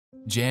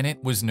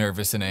Janet was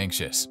nervous and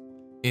anxious.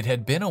 It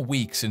had been a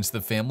week since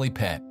the family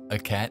pet, a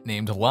cat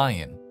named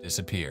Lyon,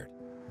 disappeared.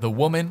 The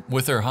woman,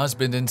 with her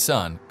husband and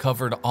son,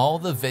 covered all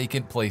the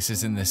vacant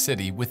places in the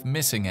city with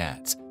missing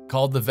ads,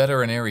 called the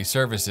veterinary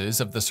services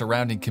of the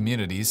surrounding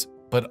communities,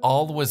 but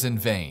all was in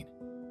vain.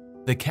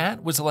 The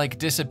cat was like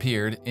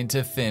disappeared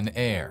into thin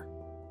air.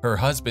 Her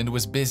husband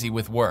was busy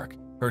with work,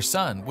 her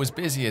son was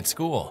busy at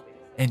school,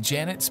 and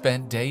Janet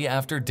spent day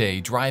after day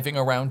driving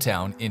around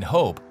town in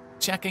hope,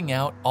 checking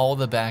out all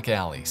the back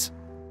alleys.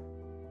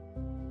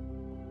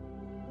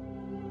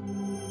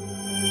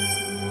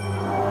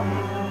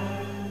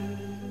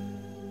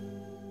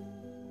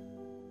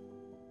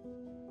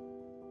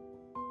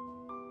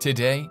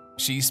 Today,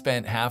 she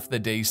spent half the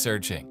day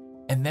searching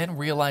and then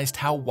realized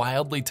how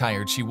wildly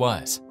tired she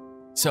was.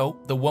 So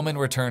the woman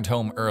returned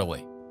home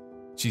early.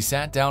 She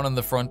sat down on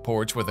the front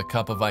porch with a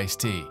cup of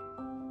iced tea.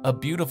 A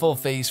beautiful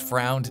face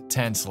frowned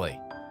tensely.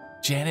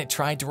 Janet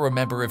tried to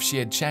remember if she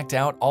had checked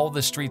out all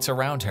the streets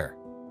around her.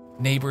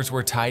 Neighbors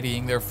were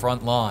tidying their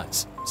front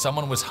lawns.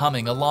 Someone was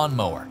humming a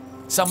lawnmower.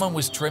 Someone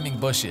was trimming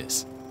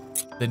bushes.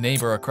 The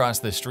neighbor across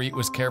the street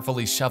was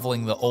carefully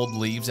shoveling the old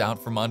leaves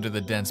out from under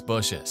the dense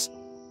bushes.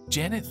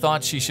 Janet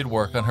thought she should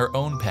work on her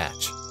own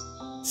patch.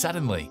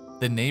 Suddenly,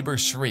 the neighbor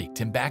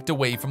shrieked and backed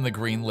away from the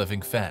green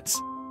living fence.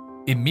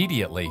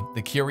 Immediately,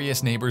 the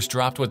curious neighbors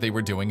dropped what they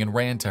were doing and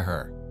ran to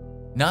her.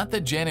 Not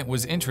that Janet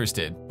was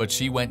interested, but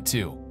she went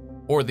too,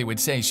 or they would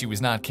say she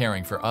was not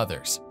caring for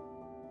others.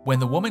 When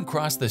the woman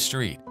crossed the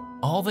street,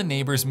 all the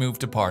neighbors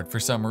moved apart for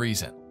some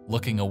reason,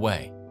 looking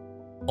away.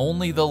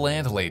 Only the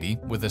landlady,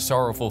 with a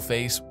sorrowful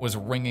face, was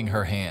wringing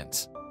her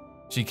hands.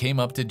 She came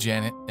up to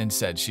Janet and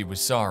said she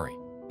was sorry,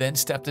 then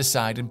stepped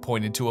aside and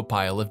pointed to a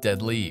pile of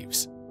dead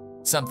leaves.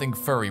 Something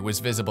furry was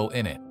visible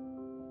in it.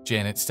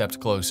 Janet stepped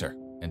closer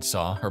and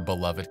saw her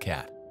beloved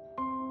cat.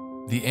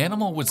 The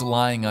animal was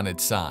lying on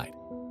its side.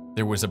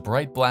 There was a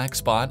bright black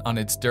spot on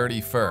its dirty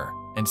fur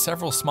and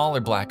several smaller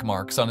black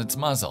marks on its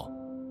muzzle.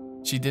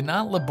 She did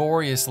not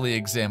laboriously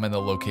examine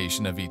the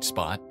location of each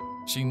spot.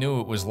 She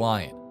knew it was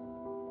Lyon.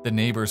 The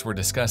neighbors were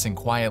discussing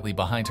quietly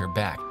behind her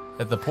back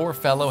that the poor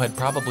fellow had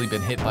probably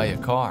been hit by a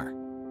car.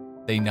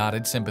 They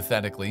nodded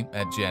sympathetically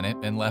at Janet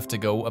and left to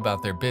go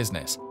about their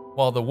business,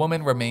 while the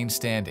woman remained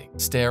standing,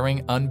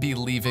 staring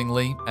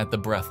unbelievingly at the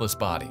breathless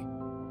body.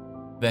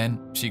 Then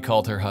she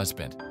called her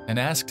husband and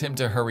asked him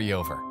to hurry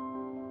over.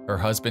 Her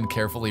husband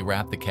carefully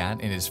wrapped the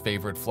cat in his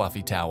favorite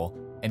fluffy towel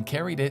and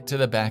carried it to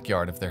the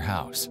backyard of their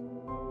house.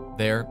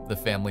 There, the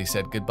family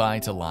said goodbye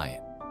to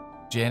Lyon.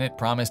 Janet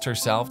promised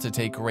herself to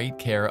take great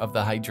care of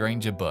the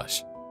hydrangea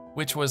bush,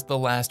 which was the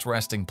last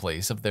resting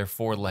place of their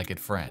four-legged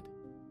friend.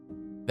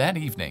 That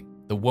evening,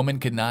 the woman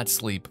could not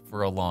sleep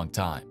for a long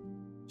time.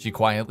 She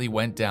quietly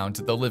went down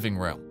to the living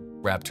room,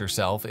 wrapped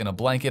herself in a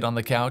blanket on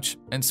the couch,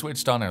 and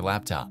switched on her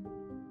laptop.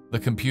 The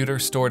computer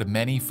stored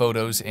many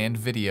photos and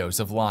videos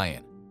of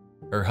Lyon.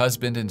 Her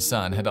husband and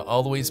son had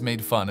always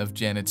made fun of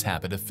Janet's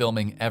habit of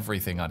filming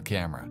everything on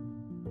camera.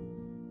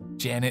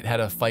 Janet had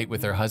a fight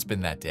with her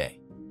husband that day.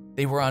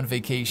 They were on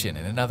vacation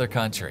in another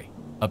country.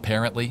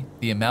 Apparently,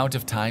 the amount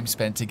of time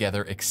spent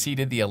together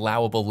exceeded the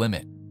allowable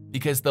limit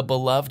because the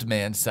beloved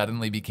man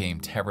suddenly became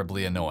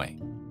terribly annoying.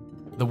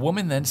 The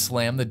woman then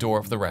slammed the door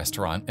of the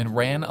restaurant and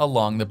ran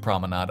along the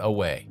promenade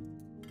away.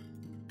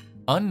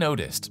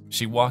 Unnoticed,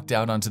 she walked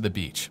out onto the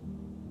beach.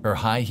 Her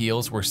high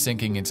heels were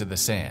sinking into the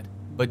sand,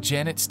 but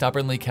Janet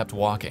stubbornly kept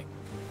walking.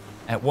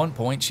 At one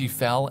point, she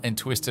fell and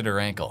twisted her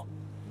ankle.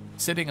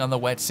 Sitting on the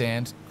wet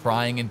sand,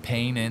 crying in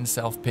pain and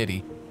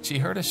self-pity, she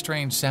heard a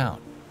strange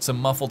sound, some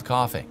muffled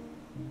coughing.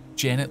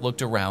 Janet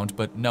looked around,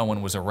 but no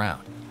one was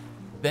around.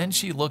 Then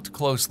she looked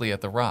closely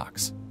at the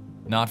rocks.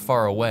 Not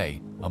far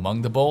away,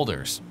 among the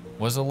boulders,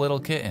 was a little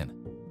kitten.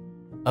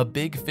 A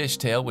big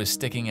fishtail was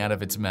sticking out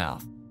of its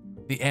mouth.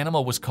 The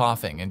animal was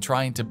coughing and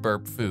trying to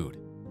burp food.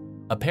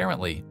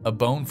 Apparently, a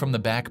bone from the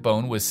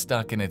backbone was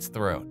stuck in its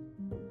throat.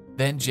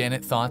 Then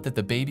Janet thought that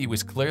the baby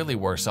was clearly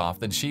worse off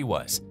than she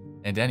was,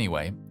 and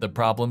anyway, the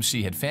problems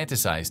she had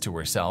fantasized to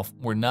herself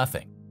were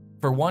nothing,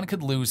 for one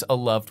could lose a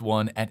loved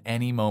one at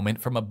any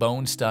moment from a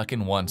bone stuck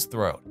in one's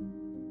throat.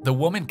 The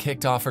woman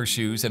kicked off her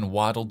shoes and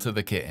waddled to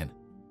the kitten.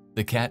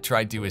 The cat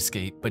tried to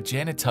escape, but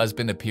Janet's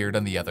husband appeared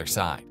on the other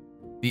side.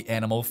 The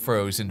animal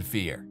froze in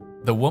fear.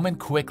 The woman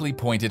quickly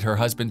pointed her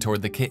husband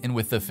toward the kitten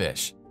with the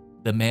fish.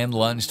 The man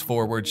lunged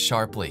forward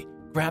sharply,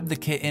 grabbed the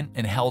kitten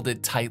and held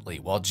it tightly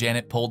while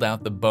Janet pulled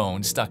out the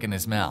bone stuck in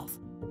his mouth.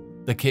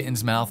 The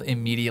kitten's mouth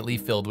immediately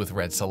filled with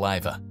red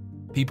saliva.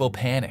 People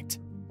panicked.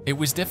 It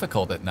was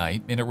difficult at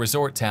night in a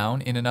resort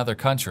town in another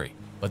country,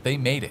 but they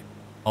made it,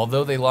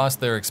 although they lost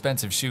their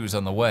expensive shoes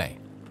on the way.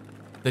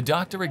 The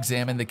doctor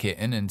examined the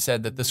kitten and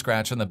said that the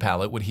scratch on the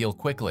palate would heal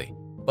quickly,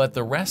 but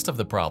the rest of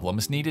the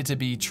problems needed to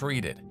be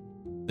treated.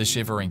 The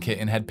shivering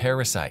kitten had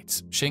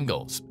parasites,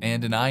 shingles,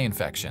 and an eye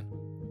infection.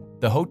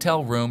 The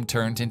hotel room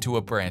turned into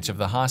a branch of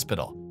the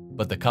hospital,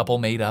 but the couple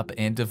made up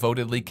and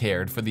devotedly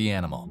cared for the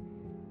animal.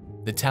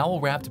 The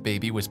towel-wrapped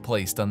baby was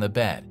placed on the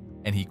bed,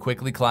 and he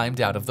quickly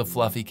climbed out of the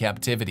fluffy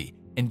captivity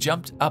and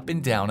jumped up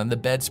and down on the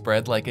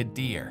bedspread like a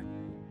deer.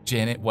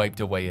 Janet wiped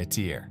away a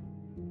tear.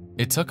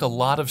 It took a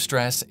lot of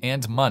stress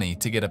and money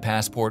to get a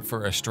passport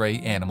for a stray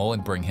animal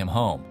and bring him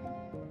home.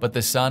 But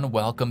the son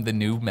welcomed the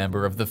new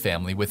member of the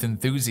family with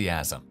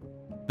enthusiasm.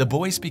 The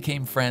boys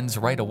became friends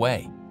right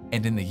away,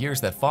 and in the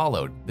years that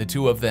followed, the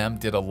two of them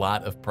did a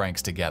lot of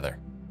pranks together.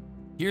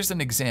 Here's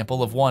an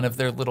example of one of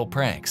their little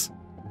pranks.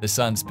 The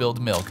son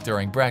spilled milk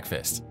during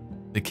breakfast.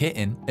 The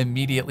kitten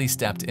immediately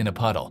stepped in a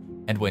puddle,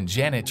 and when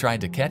Janet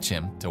tried to catch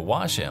him to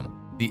wash him,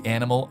 the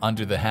animal,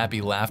 under the happy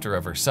laughter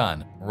of her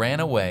son, ran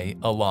away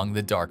along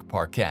the dark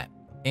parquet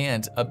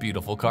and a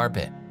beautiful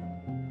carpet.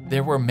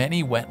 There were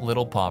many wet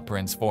little paw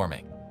prints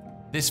forming.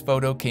 This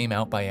photo came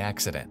out by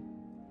accident.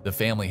 The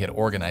family had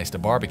organized a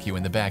barbecue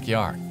in the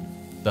backyard.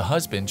 The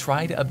husband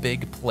tried a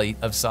big plate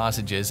of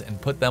sausages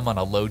and put them on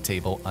a low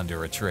table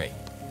under a tree.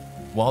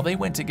 While they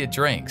went to get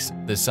drinks,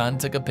 the son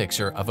took a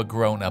picture of a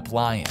grown-up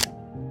lion.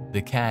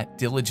 The cat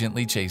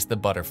diligently chased the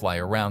butterfly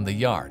around the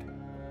yard.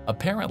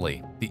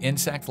 Apparently, the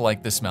insect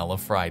liked the smell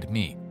of fried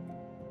meat.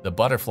 The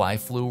butterfly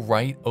flew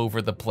right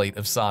over the plate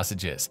of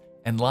sausages,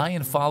 and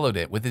Lyon followed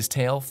it with his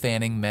tail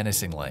fanning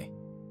menacingly.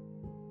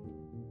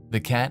 The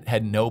cat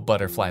had no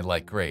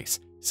butterfly-like grace,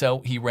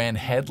 so he ran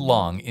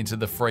headlong into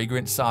the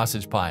fragrant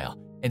sausage pile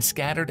and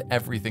scattered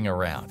everything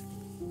around.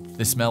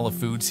 The smell of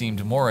food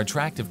seemed more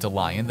attractive to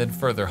Lyon than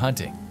further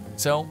hunting,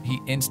 so he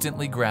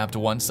instantly grabbed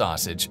one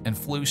sausage and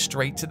flew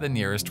straight to the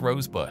nearest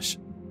rose bush.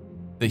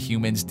 The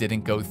humans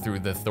didn't go through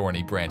the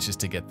thorny branches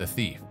to get the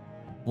thief.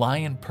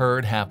 Lyon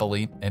purred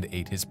happily and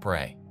ate his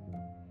prey.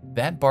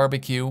 That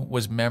barbecue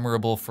was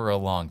memorable for a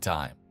long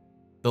time.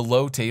 The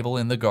low table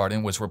in the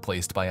garden was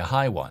replaced by a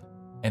high one,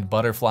 and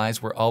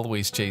butterflies were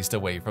always chased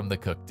away from the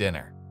cooked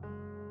dinner.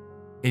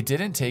 It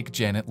didn't take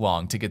Janet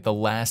long to get the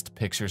last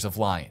pictures of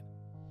Lyon.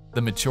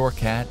 The mature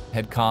cat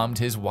had calmed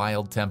his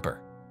wild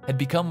temper, had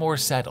become more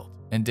settled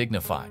and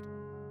dignified.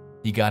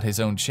 He got his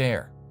own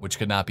chair, which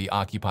could not be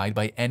occupied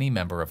by any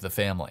member of the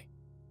family.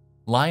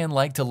 Lyon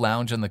liked to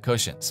lounge on the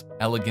cushions,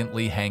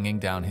 elegantly hanging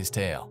down his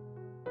tail.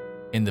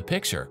 In the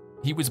picture,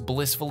 he was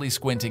blissfully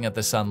squinting at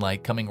the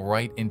sunlight coming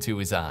right into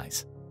his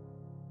eyes.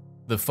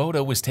 The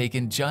photo was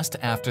taken just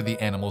after the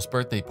animal's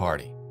birthday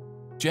party.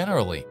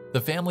 Generally,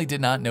 the family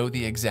did not know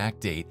the exact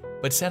date,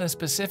 but set a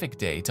specific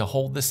day to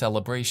hold the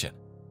celebration.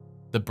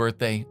 The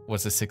birthday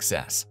was a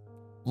success.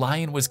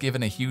 Lyon was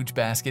given a huge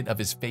basket of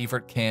his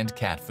favorite canned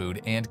cat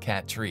food and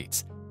cat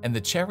treats, and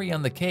the cherry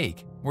on the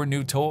cake were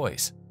new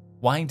toys,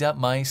 wind-up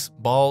mice,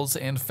 balls,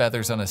 and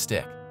feathers on a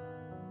stick.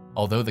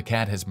 Although the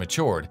cat has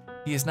matured,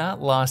 he has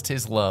not lost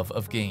his love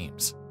of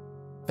games.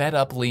 Fed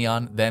up,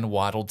 Lyon then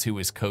waddled to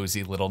his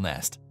cozy little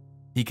nest.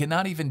 He could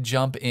not even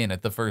jump in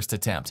at the first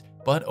attempt,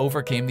 but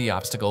overcame the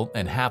obstacle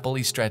and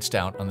happily stretched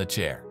out on the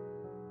chair.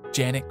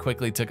 Janet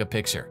quickly took a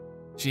picture.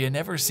 She had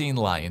never seen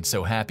Lyon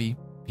so happy,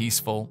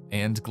 peaceful,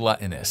 and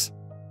gluttonous.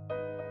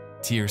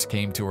 Tears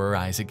came to her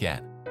eyes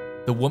again.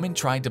 The woman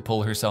tried to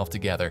pull herself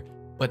together,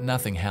 but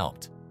nothing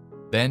helped.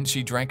 Then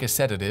she drank a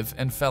sedative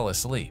and fell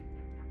asleep.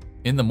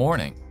 In the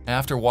morning,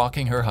 after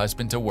walking her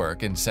husband to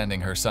work and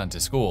sending her son to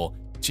school,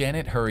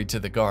 Janet hurried to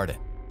the garden.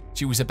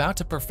 She was about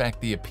to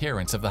perfect the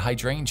appearance of the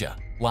hydrangea,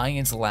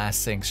 Lyon's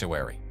last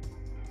sanctuary.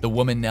 The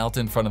woman knelt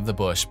in front of the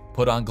bush,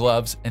 put on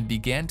gloves, and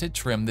began to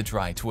trim the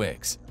dry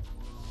twigs.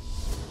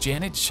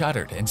 Janet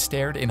shuddered and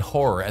stared in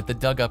horror at the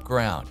dug-up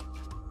ground.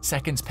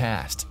 Seconds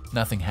passed,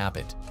 nothing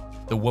happened.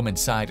 The woman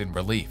sighed in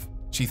relief.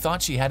 She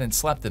thought she hadn't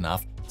slept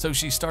enough, so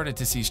she started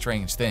to see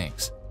strange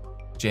things.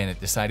 Janet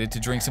decided to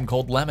drink some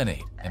cold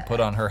lemonade and put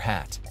on her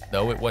hat,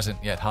 though it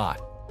wasn't yet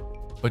hot.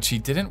 But she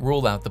didn't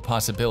rule out the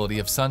possibility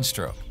of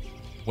sunstroke.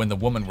 When the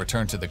woman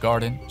returned to the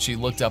garden, she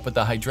looked up at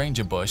the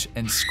hydrangea bush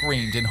and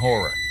screamed in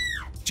horror.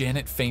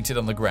 Janet fainted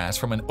on the grass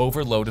from an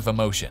overload of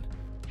emotion.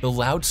 The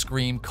loud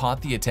scream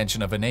caught the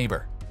attention of a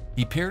neighbor.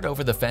 He peered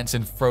over the fence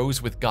and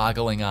froze with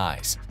goggling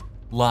eyes.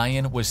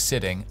 Lyon was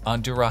sitting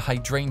under a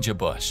hydrangea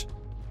bush.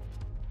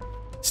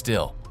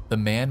 Still, the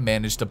man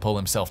managed to pull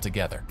himself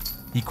together.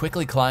 He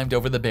quickly climbed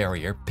over the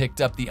barrier,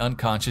 picked up the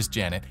unconscious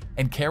Janet,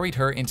 and carried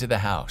her into the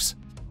house.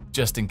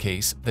 Just in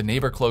case, the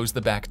neighbor closed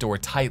the back door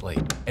tightly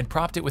and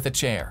propped it with a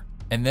chair,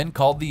 and then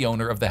called the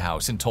owner of the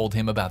house and told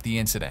him about the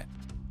incident.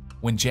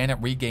 When Janet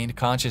regained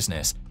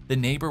consciousness, the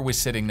neighbor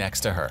was sitting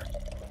next to her.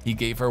 He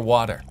gave her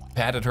water,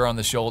 patted her on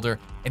the shoulder,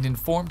 and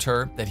informed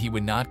her that he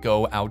would not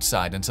go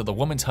outside until the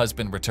woman's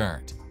husband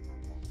returned.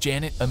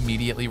 Janet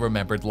immediately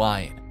remembered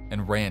Lyon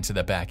and ran to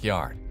the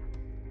backyard.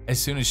 As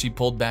soon as she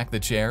pulled back the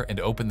chair and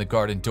opened the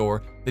garden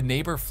door, the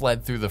neighbor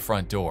fled through the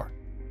front door.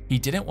 He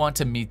didn't want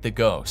to meet the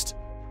ghost.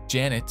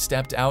 Janet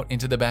stepped out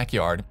into the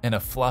backyard, and a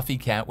fluffy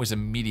cat was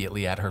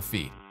immediately at her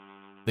feet.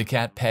 The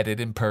cat petted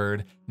and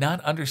purred,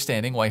 not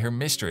understanding why her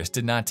mistress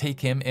did not take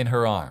him in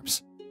her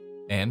arms.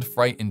 And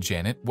frightened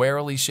Janet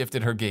warily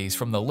shifted her gaze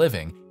from the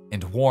living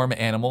and warm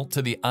animal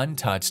to the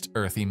untouched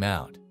earthy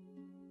mound.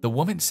 The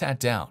woman sat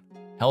down,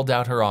 held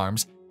out her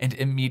arms, and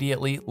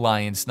immediately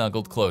Lyon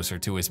snuggled closer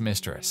to his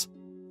mistress.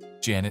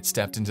 Janet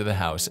stepped into the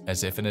house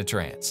as if in a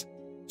trance.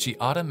 She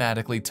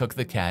automatically took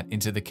the cat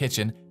into the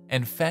kitchen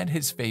and fed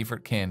his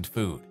favorite canned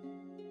food.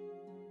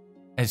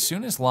 As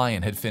soon as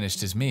Lyon had finished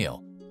his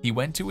meal, he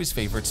went to his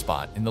favorite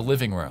spot in the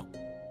living room.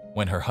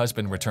 When her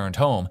husband returned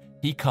home,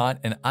 he caught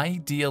an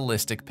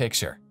idealistic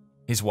picture.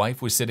 His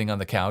wife was sitting on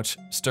the couch,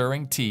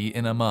 stirring tea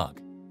in a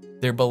mug.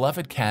 Their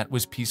beloved cat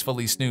was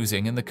peacefully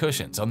snoozing in the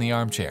cushions on the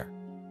armchair.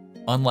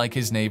 Unlike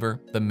his neighbor,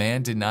 the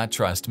man did not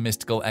trust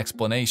mystical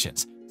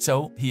explanations,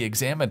 so he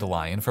examined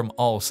Lyon from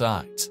all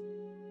sides.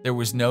 There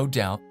was no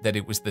doubt that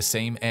it was the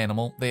same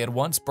animal they had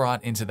once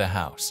brought into the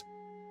house.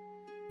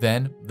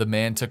 Then the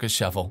man took a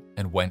shovel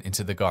and went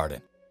into the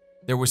garden.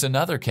 There was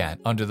another cat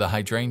under the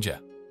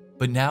hydrangea,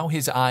 but now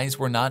his eyes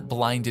were not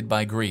blinded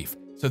by grief,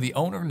 so the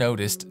owner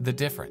noticed the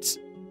difference.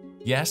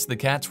 Yes, the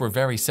cats were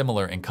very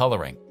similar in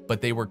coloring,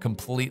 but they were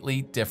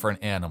completely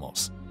different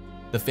animals.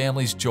 The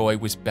family's joy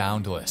was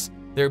boundless.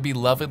 Their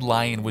beloved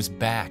Lyon was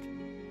back.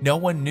 No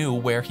one knew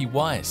where he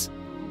was,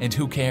 and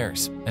who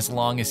cares as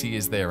long as he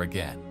is there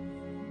again.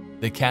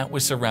 The cat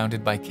was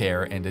surrounded by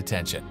care and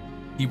attention.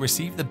 He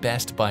received the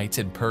best bites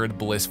and purred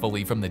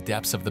blissfully from the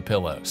depths of the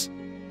pillows.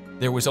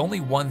 There was only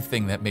one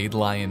thing that made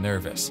Lyon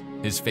nervous.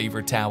 His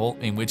favorite towel,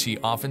 in which he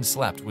often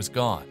slept, was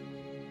gone.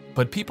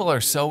 But people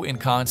are so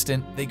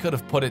inconstant, they could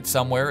have put it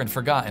somewhere and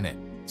forgotten it,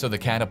 so the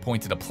cat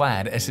appointed a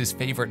plaid as his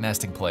favorite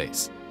nesting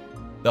place.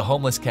 The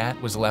homeless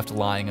cat was left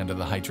lying under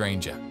the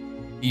hydrangea.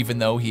 Even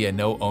though he had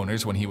no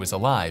owners when he was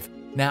alive,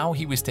 now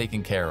he was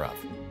taken care of.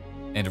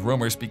 And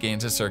rumors began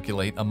to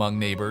circulate among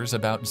neighbors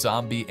about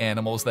zombie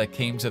animals that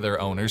came to their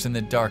owners in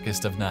the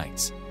darkest of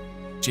nights.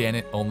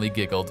 Janet only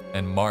giggled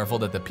and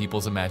marveled at the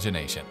people's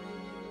imagination.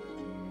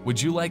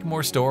 Would you like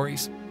more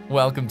stories?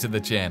 Welcome to the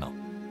channel.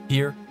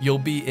 Here, you'll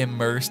be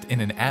immersed in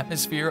an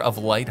atmosphere of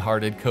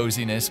lighthearted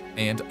coziness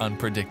and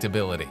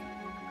unpredictability.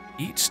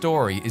 Each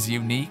story is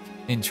unique,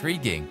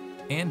 intriguing,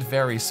 and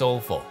very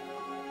soulful.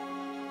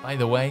 By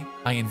the way,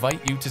 I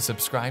invite you to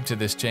subscribe to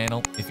this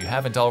channel if you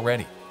haven't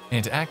already,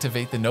 and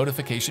activate the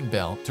notification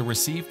bell to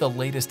receive the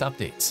latest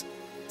updates.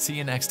 See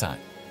you next time.